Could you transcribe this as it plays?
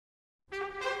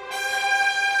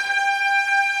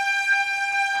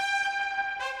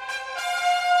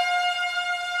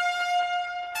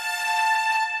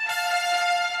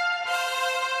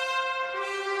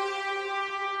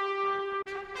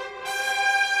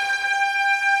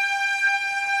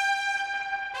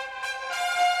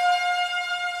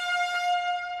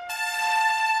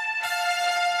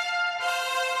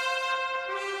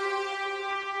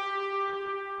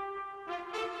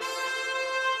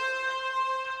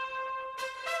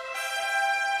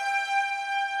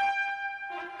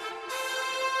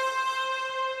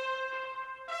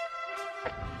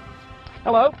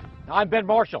Hello, I'm Ben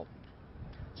Marshall.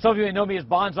 Some of you may know me as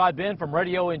Bonsai Ben from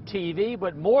radio and TV,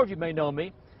 but more of you may know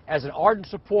me as an ardent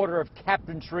supporter of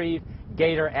Captain Shreve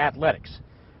Gator Athletics.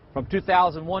 From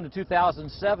 2001 to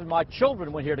 2007, my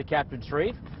children went here to Captain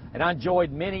Shreve, and I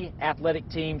enjoyed many athletic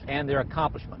teams and their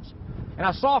accomplishments. And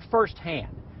I saw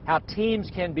firsthand how teams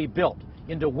can be built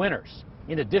into winners,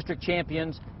 into district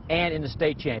champions, and into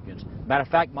state champions. Matter of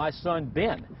fact, my son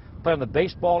Ben played on the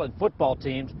baseball and football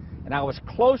teams, and I was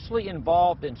closely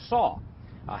involved and saw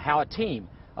how a team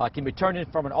can be turned in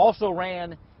from an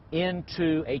also-ran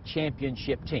into a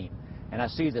championship team. And I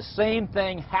see the same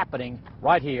thing happening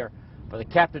right here for the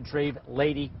Captain Shreve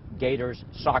Lady Gators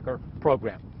soccer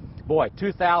program. Boy,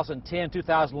 2010,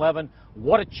 2011,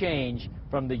 what a change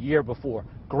from the year before.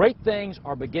 Great things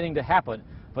are beginning to happen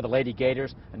for the Lady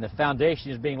Gators, and the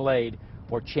foundation is being laid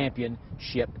for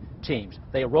championship teams.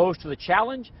 They rose to the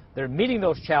challenge, they're meeting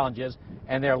those challenges,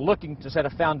 and they're looking to set a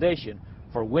foundation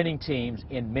for winning teams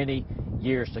in many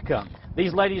years to come.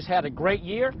 These ladies had a great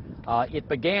year. It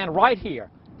began right here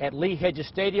at Lee Hedges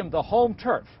Stadium, the home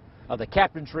turf of the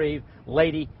Captain Shreve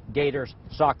Lady Gators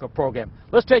soccer program.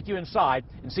 Let's take you inside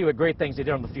and see what great things they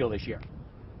did on the field this year.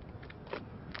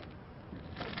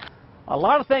 A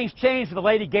lot of things changed for the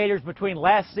Lady Gators between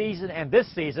last season and this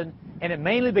season, and it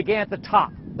mainly began at the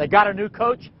top. They got a new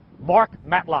coach, Mark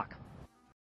Matlock.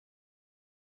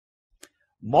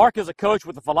 Mark is a coach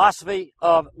with the philosophy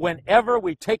of whenever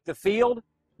we take the field,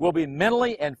 we'll be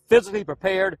mentally and physically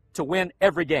prepared to win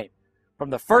every game.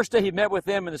 From the first day he met with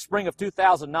them in the spring of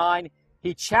 2009,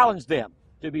 he challenged them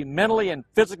to be mentally and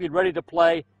physically ready to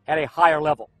play at a higher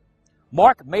level.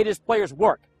 Mark made his players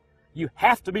work. You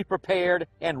have to be prepared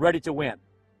and ready to win.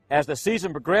 As the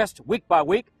season progressed, week by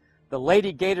week, the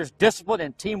Lady Gators' discipline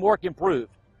and teamwork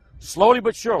improved. Slowly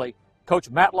but surely, Coach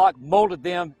Matlock molded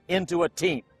them into a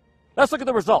team. Let's look at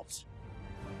the results.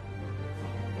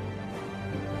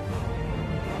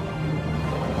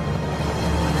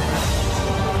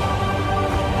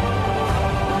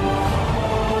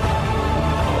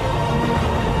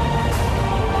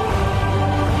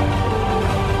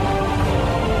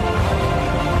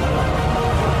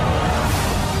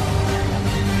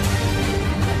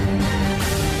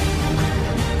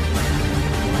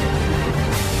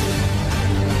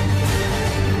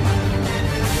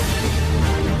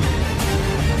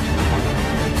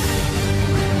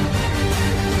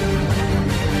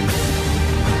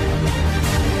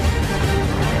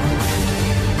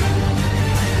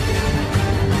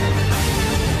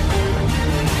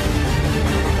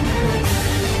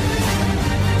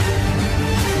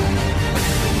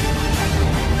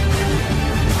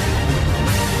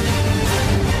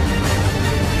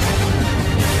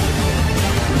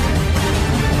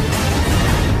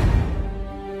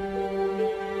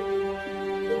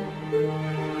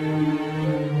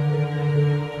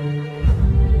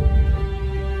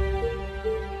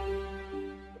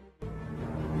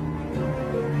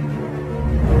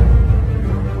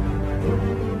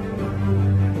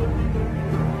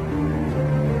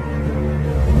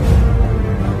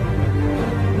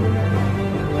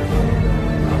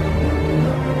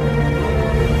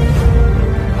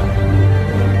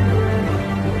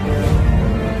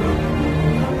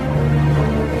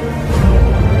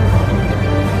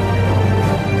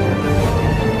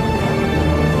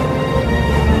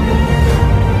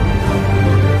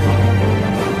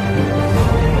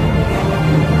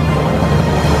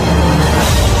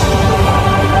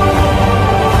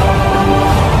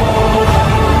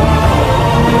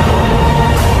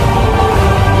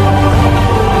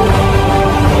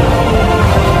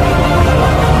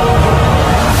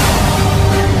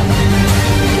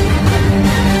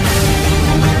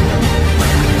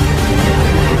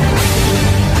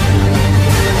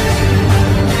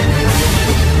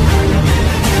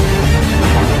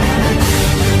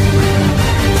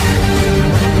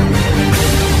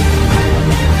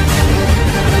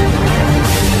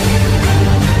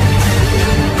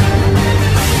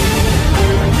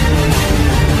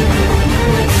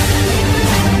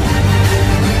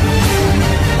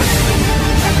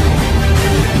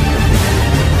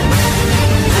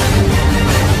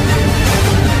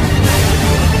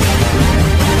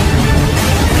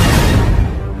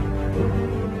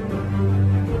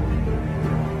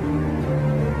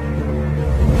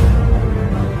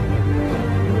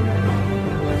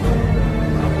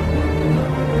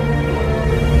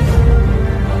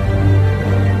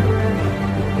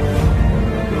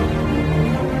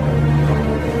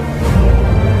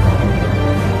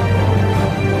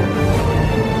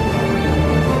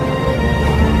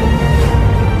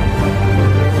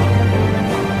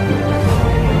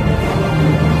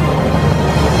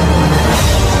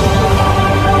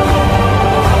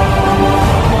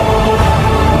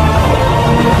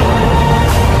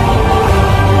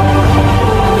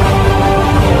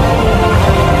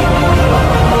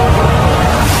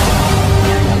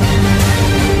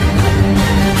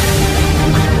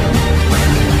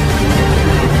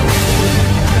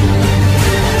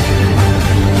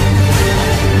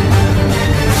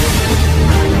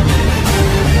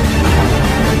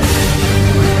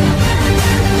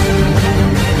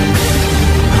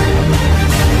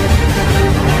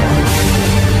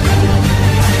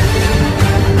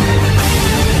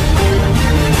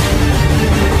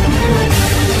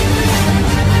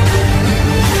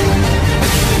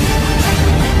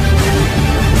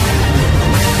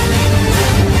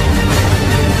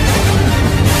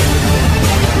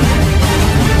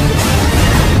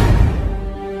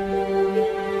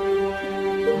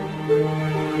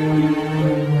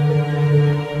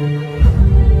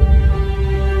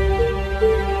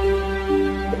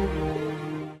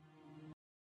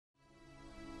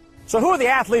 So who are the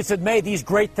athletes that made these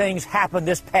great things happen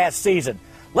this past season?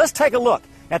 Let's take a look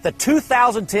at the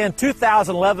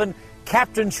 2010-2011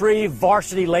 Captain Shreve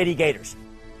Varsity Lady Gators.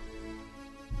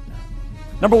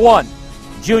 Number 1,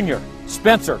 junior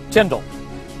Spencer Tyndall.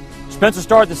 Spencer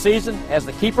started the season as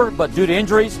the keeper, but due to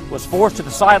injuries was forced to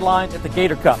the sidelines at the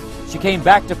Gator Cup. She came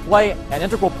back to play an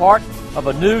integral part of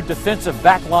a new defensive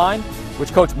back line,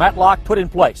 which Coach Matlock put in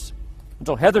place,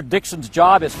 until Heather Dixon's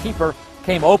job as keeper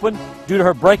came open due to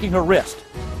her breaking her wrist.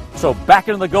 So back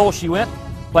into the goal she went,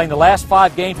 playing the last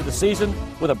 5 games of the season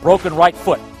with a broken right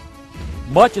foot.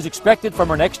 Much is expected from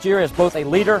her next year as both a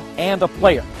leader and a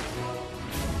player.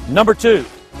 Number 2,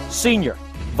 senior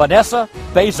Vanessa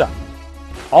Beza.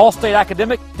 All-State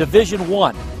Academic Division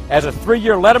I. As a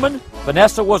 3-year letterman,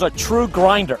 Vanessa was a true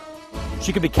grinder.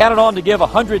 She could be counted on to give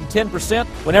 110%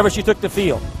 whenever she took the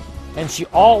field, and she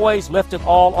always left it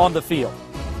all on the field.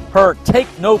 Her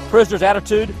take-no-prisoners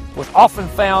attitude was often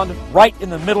found right in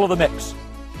the middle of the mix.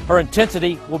 Her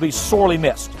intensity will be sorely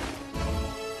missed.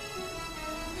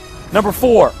 Number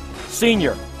 4,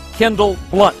 senior Kendall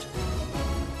Blunt.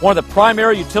 One of the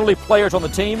primary utility players on the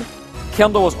team,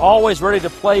 Kendall was always ready to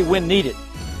play when needed.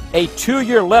 A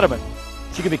 2-year letterman,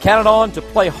 she could be counted on to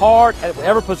play hard at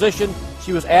whatever position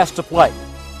she was asked to play.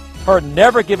 Her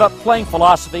never-give-up playing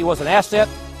philosophy was an asset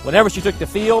whenever she took the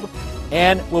field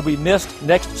and will be missed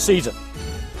next season.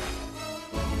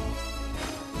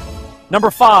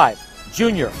 Number 5,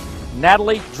 junior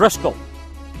Natalie Driscoll.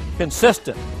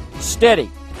 Consistent, steady,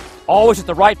 always at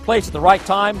the right place at the right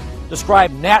time,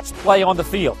 describe Nat's play on the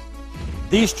field.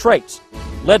 These traits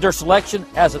led to her selection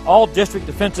as an all-district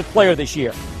defensive player this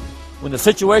year. When the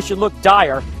situation looked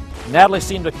dire, Natalie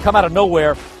seemed to come out of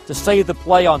nowhere to save the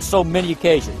play on so many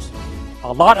occasions.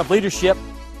 A lot of leadership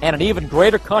and an even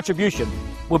greater contribution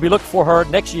will be looked for her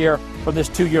next year from this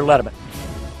 2-year letterman.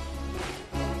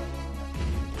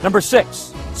 Number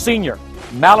 6, senior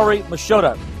Mallory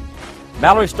Machoto.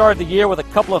 Mallory started the year with a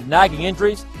couple of nagging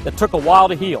injuries that took a while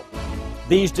to heal.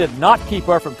 These did not keep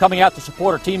her from coming out to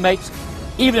support her teammates,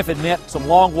 even if it meant some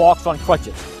long walks on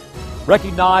crutches.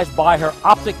 Recognized by her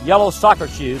optic yellow soccer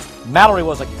shoes, Mallory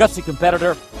was a gutsy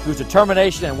competitor whose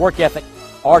determination and work ethic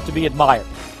are to be admired.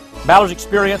 Mallory's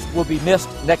experience will be missed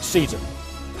next season.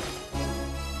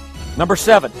 Number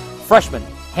 7, freshman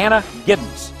Hannah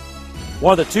Giddens.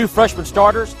 One of the 2 freshman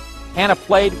starters, Hannah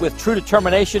played with true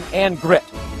determination and grit.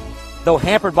 Though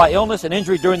hampered by illness and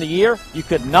injury during the year, you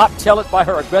could not tell it by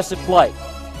her aggressive play.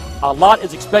 A lot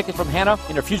is expected from Hannah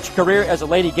in her future career as a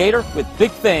Lady Gator, with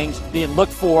big things being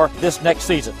looked for this next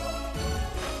season.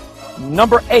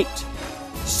 Number 8,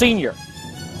 senior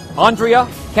Andrea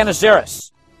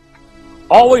Canizares.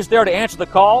 Always there to answer the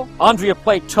call, Andrea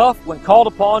played tough when called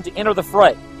upon to enter the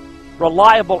fray.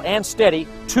 Reliable and steady,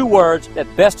 2 words that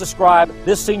best describe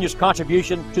this senior's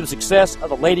contribution to the success of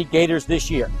the Lady Gators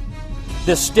this year.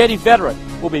 This steady veteran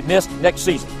will be missed next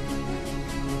season.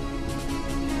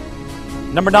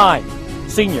 Number 9,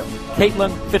 senior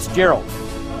Caitlin Fitzgerald.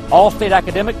 All-State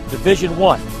Academic Division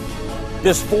I.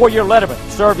 This 4-year letterman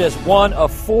served as one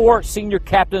of 4 senior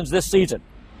captains this season.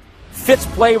 Fitz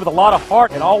played with a lot of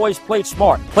heart and always played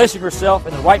smart, placing herself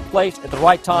in the right place at the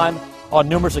right time on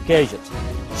numerous occasions.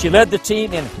 She led the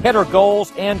team in header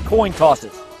goals and coin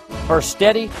tosses. Her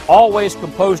steady, always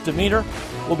composed demeanor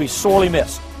will be sorely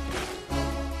missed.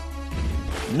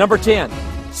 Number 10,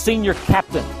 senior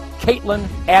captain Caitlin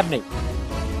Abney.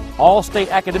 All-State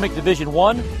Academic Division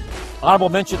I, honorable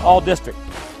mention All-District.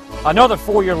 Another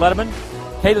 4-year letterman,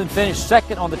 Caitlin finished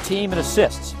 2nd on the team in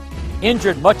assists.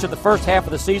 Injured much of the first half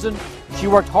of the season, she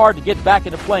worked hard to get back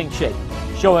into playing shape,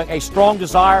 showing a strong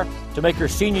desire to make her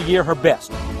senior year her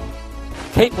best.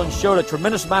 Caitlin showed a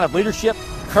tremendous amount of leadership,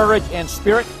 courage, and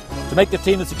spirit to make the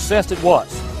team the success it was.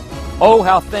 Oh,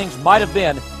 how things might have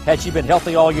been had she been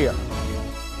healthy all year.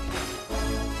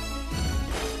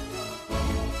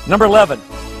 Number 11,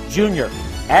 junior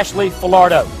Ashley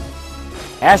Filardo.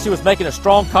 Ashley was making a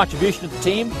strong contribution to the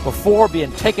team before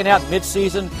being taken out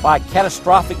mid-season by a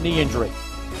catastrophic knee injury.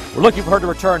 We're looking for her to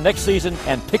return next season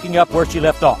and picking up where she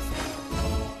left off.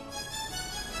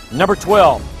 Number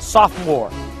 12, sophomore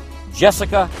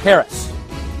Jessica Harris.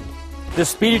 This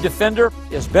speedy defender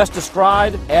is best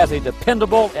described as a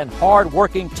dependable and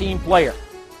hard-working team player.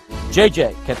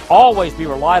 JJ can always be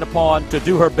relied upon to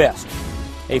do her best.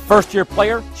 A first-year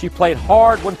player, she played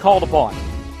hard when called upon.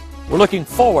 We're looking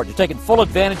forward to taking full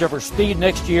advantage of her speed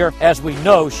next year, as we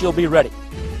know she'll be ready.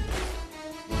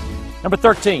 Number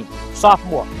 13,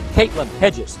 sophomore Caitlin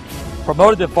Hedges.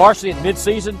 Promoted to varsity in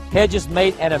midseason, Hedges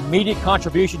made an immediate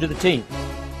contribution to the team.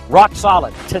 Rock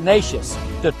solid, tenacious,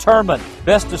 determined,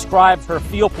 best describes her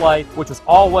field play, which was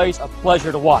always a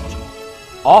pleasure to watch.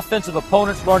 Offensive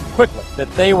opponents learned quickly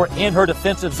that they were in her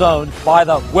defensive zone by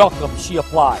the welcome she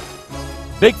applied.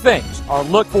 Big things are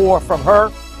looked for from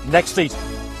her next season.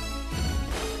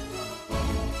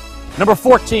 Number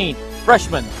 14,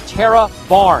 freshman Tara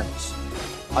Barnes.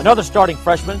 Another starting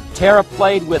freshman, Tara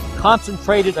played with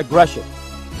concentrated aggression.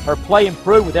 Her play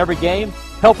improved with every game,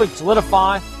 helping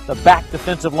solidify the back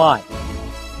defensive line.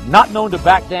 Not known to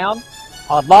back down,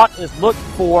 a lot is looked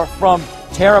for from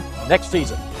Tara next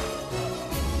season.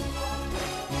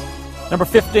 Number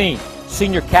 15,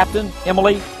 senior captain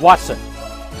Emily Watson.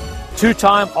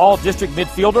 Two-time All-District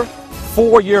midfielder,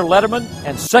 4-year letterman,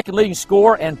 and second leading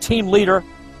scorer and team leader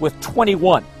with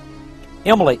 21.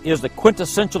 Emily is the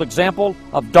quintessential example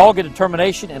of dogged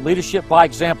determination and leadership by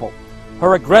example.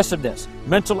 Her aggressiveness,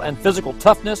 mental and physical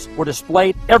toughness were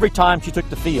displayed every time she took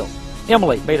the field.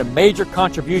 Emily made a major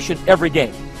contribution every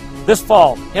game. This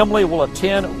fall, Emily will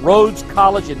attend Rhodes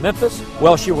College in Memphis,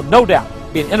 where she will no doubt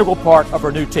be an integral part of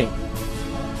her new team.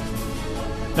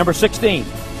 Number 16,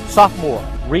 sophomore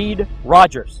Reed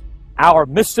Rogers. Our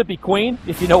Mississippi Queen,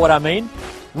 if you know what I mean.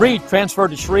 Reed transferred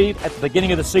to Shreve at the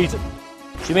beginning of the season.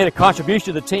 She made a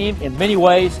contribution to the team in many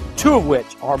ways, two of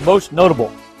which are most notable.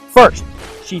 First,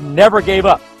 she never gave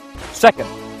up. Second,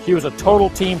 she was a total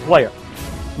team player.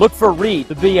 Look for Reed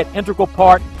to be an integral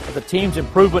part of the team's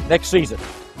improvement next season.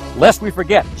 Lest we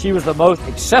forget, she was the most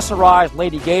accessorized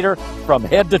Lady Gator from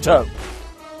head to toe.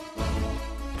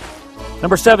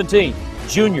 Number 17,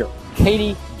 junior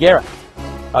Katie Garrett.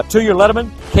 A 2-year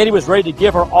letterman, Katie was ready to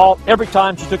give her all every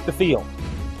time she took the field.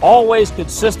 Always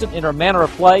consistent in her manner of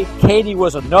play, Katie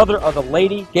was another of the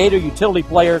Lady Gator utility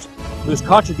players whose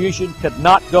contribution could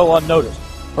not go unnoticed.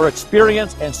 Her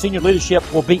experience and senior leadership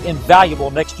will be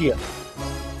invaluable next year.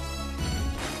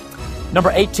 Number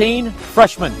 18,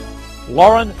 freshman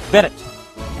Lauren Bennett.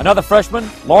 Another freshman,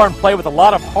 Lauren played with a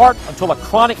lot of heart until a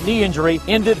chronic knee injury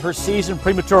ended her season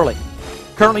prematurely.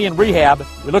 Currently in rehab,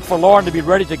 we look for Lauren to be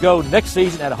ready to go next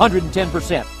season at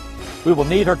 110%. We will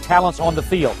need her talents on the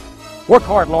field. Work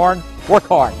hard, Lauren. Work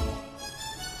hard.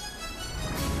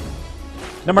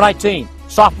 Number 19,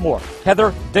 sophomore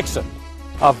Heather Dixon.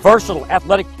 A versatile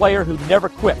athletic player who never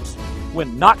quits.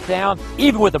 When knocked down,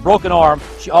 even with a broken arm,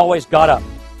 she always got up.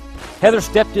 Heather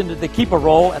stepped into the keeper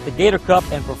role at the Gator Cup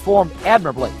and performed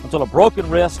admirably until a broken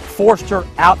wrist forced her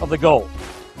out of the goal.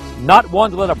 Not one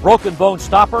to let a broken bone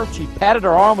stop her, she patted her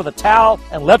arm with a towel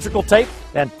and electrical tape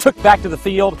and took back to the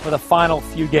field for the final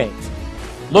few games.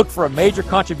 Look for a major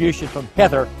contribution from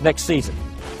Heather next season.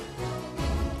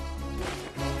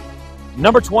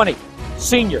 Number 20,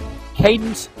 senior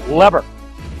Cadence Lever.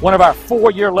 One of our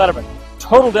 4-year lettermen.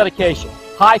 Total dedication,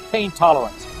 high pain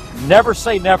tolerance, never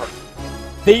say never.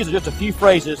 These are just a few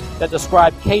phrases that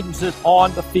describe Cadence's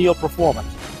on-the-field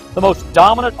performance. The most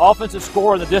dominant offensive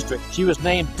scorer in the district, she was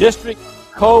named district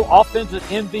co-offensive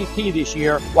MVP this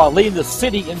year while leading the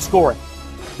city in scoring.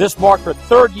 This marked her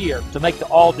 3rd year to make the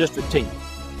all-district team.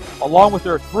 Along with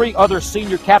her 3 other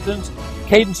senior captains,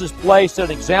 Cadence's play set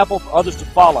an example for others to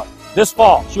follow. This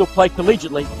fall, she will play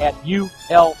collegiately at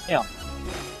ULM.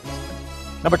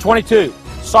 Number 22,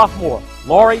 sophomore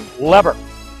Lori Leber.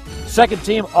 Second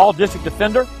team all-district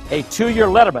defender, a 2-year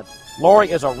letterman. Lori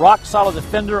is a rock-solid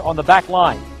defender on the back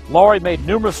line. Lori made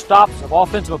numerous stops of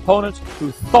offensive opponents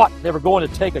who thought they were going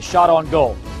to take a shot on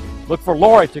goal. Look for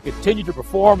Lori to continue to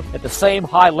perform at the same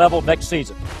high level next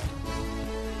season.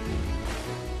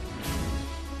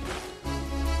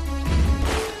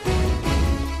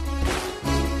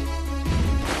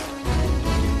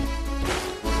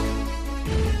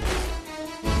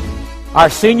 Our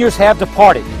seniors have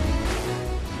departed.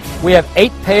 We have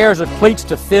 8 pairs of cleats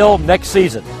to fill next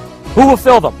season. Who will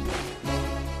fill them?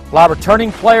 Will our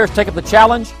returning players take up the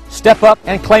challenge, step up,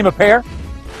 and claim a pair?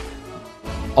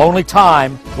 Only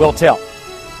time will tell.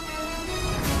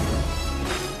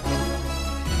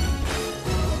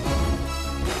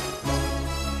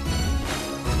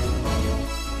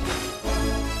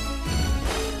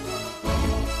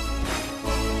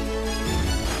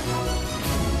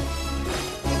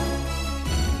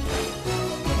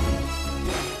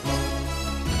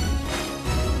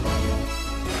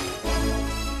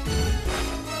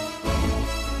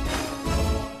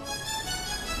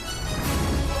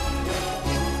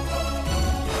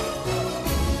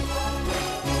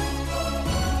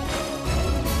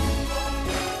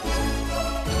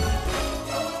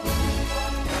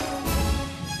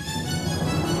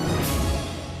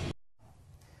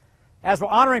 As we're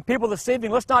honoring people this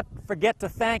evening, let's not forget to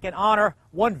thank and honor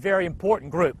one very important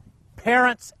group,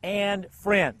 parents and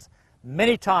friends.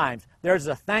 Many times there's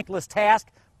a thankless task,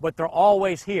 but they're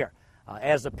always here.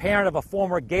 As a parent of a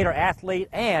former Gator athlete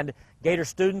and Gator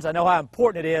students, I know how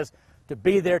important it is to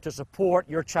be there to support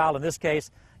your child, in this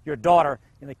case, your daughter,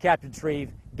 in the Captain Shreve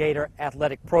Gator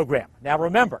Athletic Program. Now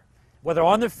remember, whether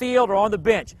on the field or on the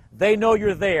bench, they know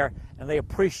you're there and they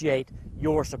appreciate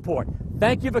your support.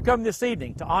 Thank you for coming this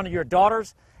evening to honor your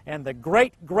daughters and the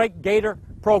great, great Gator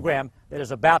program that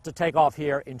is about to take off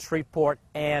here in Shreveport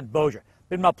and Bossier. It's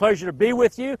been my pleasure to be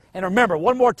with you. And remember,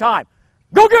 one more time,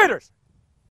 go Gators!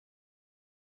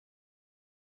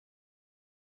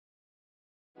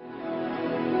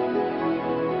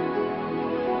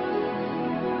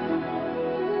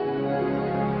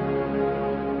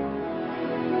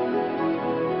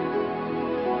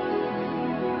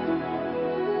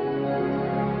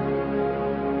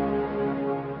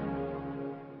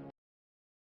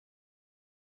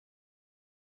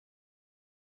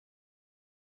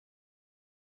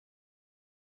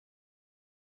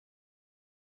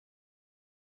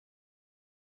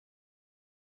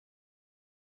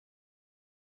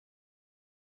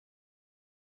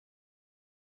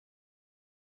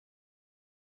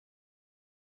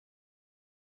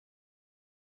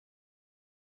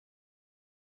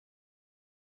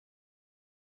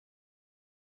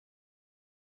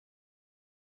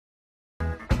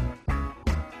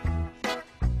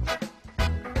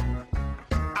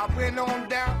 I went on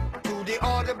down to the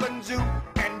Audubon Zoo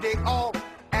and they all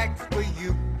asked for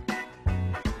you.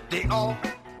 They all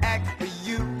asked for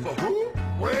you. For who?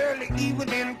 Well, they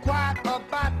even inquired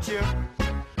about you.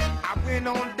 I went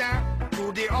on down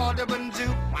to the Audubon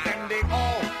Zoo and they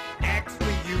all asked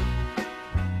for you.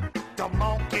 The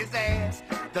monkey's ass,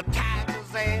 the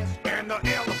tiger's ass, and the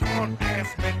elephant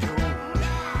asked me too.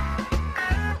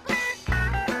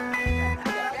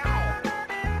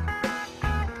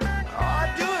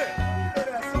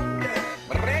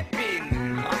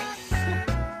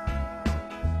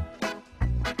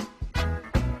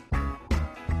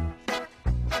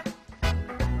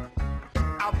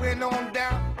 Went on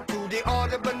down to the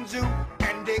Audubon Zoo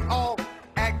and they all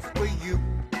asked for you.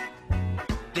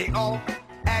 They all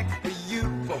asked for you.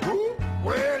 For who?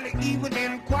 Well, they even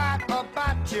inquired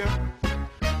about you.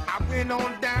 I went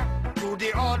on down to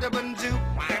the Audubon Zoo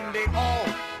and they all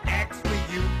asked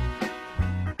for you.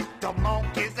 The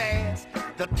monkey's ass,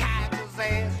 the tiger's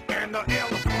ass, and the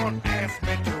elephant asked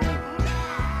me